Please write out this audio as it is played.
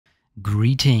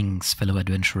Greetings, fellow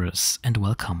adventurers, and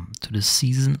welcome to the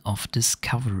Season of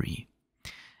Discovery.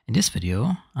 In this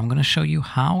video, I'm going to show you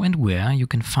how and where you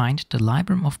can find the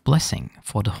Libram of Blessing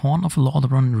for the Horn of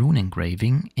Lordaeron rune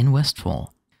engraving in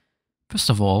Westfall. First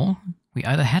of all, we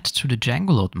either head to the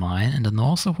Jangolode Mine in the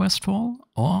north of Westfall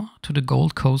or to the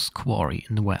Goldcoast Quarry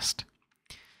in the west.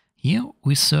 Here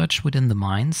we search within the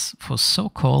mines for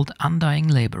so-called Undying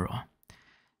Laborer.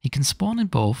 He can spawn in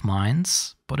both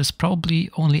mines, but is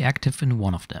probably only active in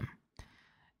one of them.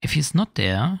 If he's not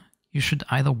there, you should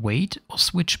either wait or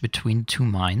switch between two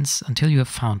mines until you have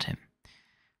found him.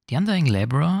 The Undying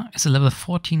Laborer is a level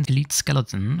 14 elite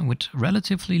skeleton with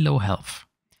relatively low health.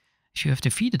 If you have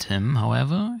defeated him,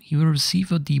 however, he will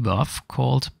receive a debuff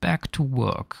called Back to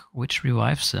Work, which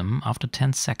revives him after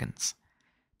 10 seconds.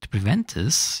 To prevent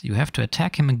this, you have to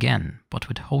attack him again, but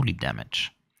with holy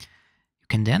damage.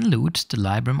 You can then loot the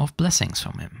Libram of Blessings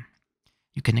from him.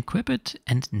 You can equip it,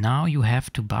 and now you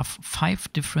have to buff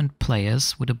 5 different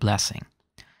players with a blessing.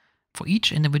 For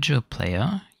each individual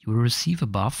player, you will receive a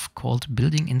buff called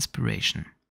Building Inspiration.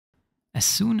 As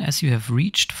soon as you have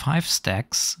reached 5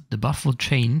 stacks, the buff will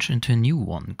change into a new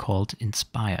one called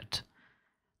Inspired.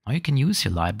 Now you can use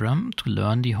your Libram to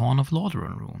learn the Horn of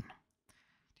Lordaeron rune.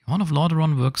 The Horn of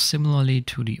Lordaeron works similarly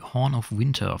to the Horn of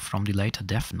Winter from the later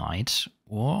Death Knight,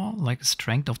 or like a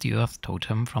Strength of the Earth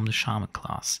totem from the Shaman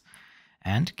class,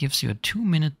 and gives you a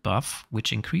 2-minute buff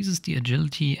which increases the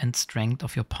agility and strength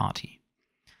of your party.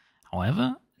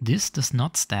 However, this does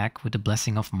not stack with the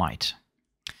Blessing of Might.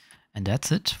 And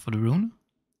that's it for the rune.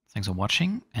 Thanks for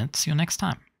watching, and see you next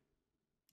time.